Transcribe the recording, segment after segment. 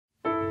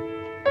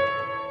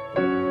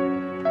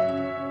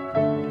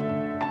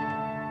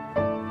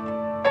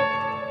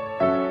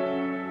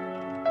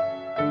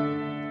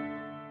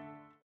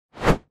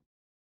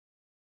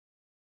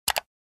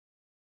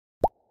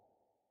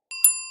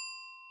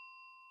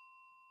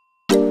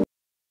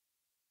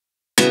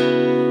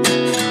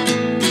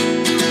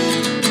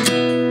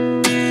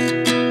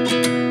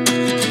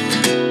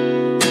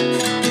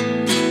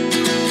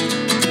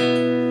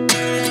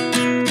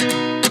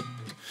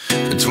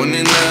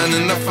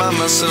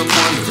myself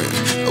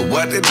wondering,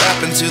 what did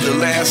happen to the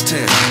last 10?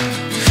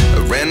 I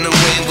ran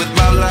away with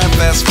my life,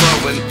 fast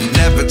forward,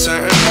 never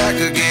turn back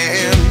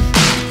again.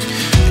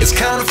 It's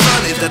kinda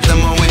funny that the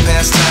more we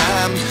pass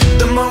time,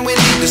 the more we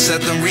need to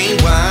set the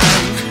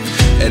rewind.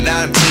 And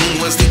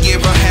 19 was the year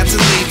I had to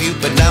leave you,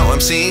 but now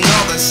I'm seeing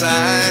all the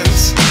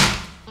signs.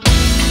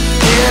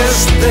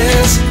 Is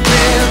this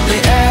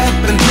really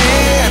happening?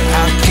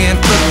 I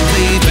can't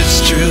believe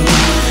it's true.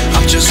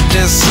 I'm just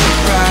as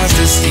surprised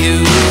as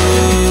you.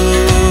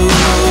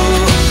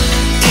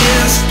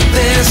 Is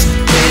this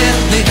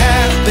really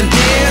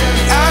happening?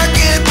 I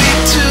can't be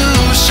too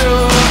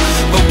sure,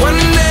 but one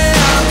day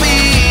I'll be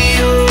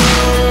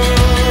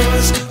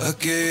yours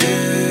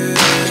again.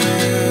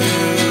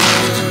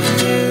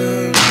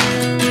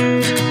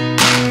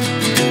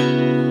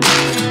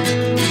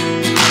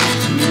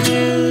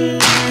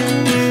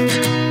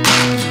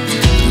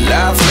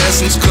 Life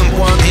lessons come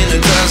one in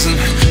a dozen,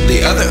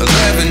 the other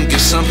 11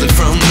 give something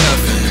from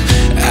nothing.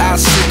 I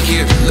sit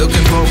here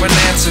looking for an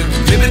answer.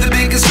 Maybe the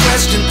biggest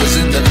question was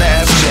in the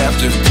last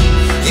chapter.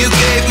 You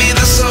gave me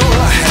the soul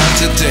I have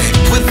today.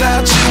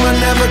 Without you I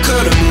never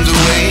could have moved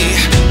away.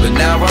 But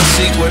now I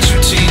see what you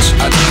teach.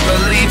 I do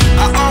believe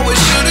I always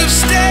should have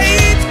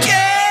stayed.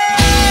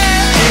 Yeah.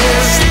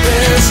 Is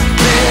this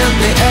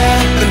really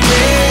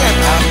happening?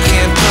 I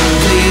can't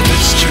believe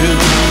it's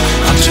true.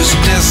 I'm just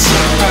as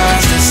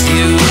surprised as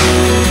you.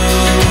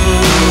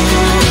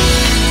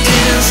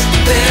 Is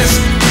this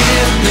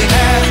really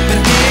happening?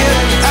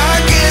 I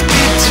can't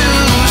be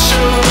too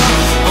sure,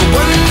 but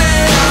one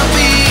day I'll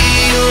be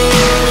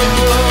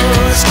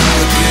yours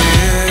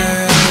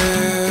again.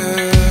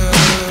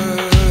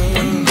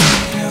 One day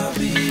I'll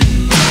be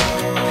yours.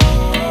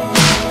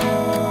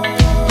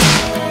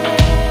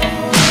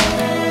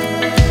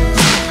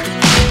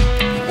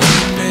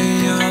 One day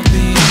I'll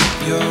be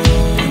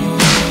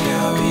yours.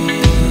 I'll be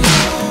yours.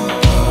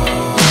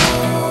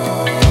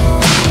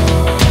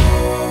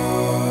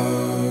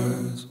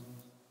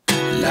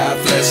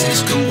 Life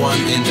lessons come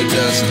one in a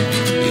dozen,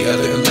 the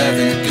other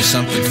 11 give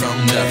something from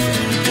nothing.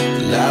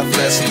 Life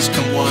lessons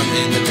come one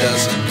in a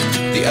dozen,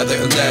 the other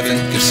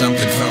 11 give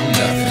something from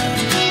nothing.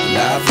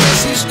 Life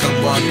lessons come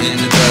one in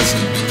a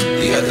dozen,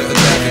 the other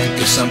 11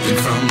 give something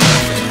from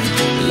nothing.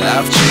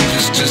 Life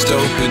changes just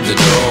open the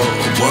door.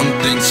 One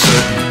thing's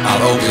certain,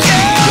 I'll always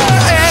be yours.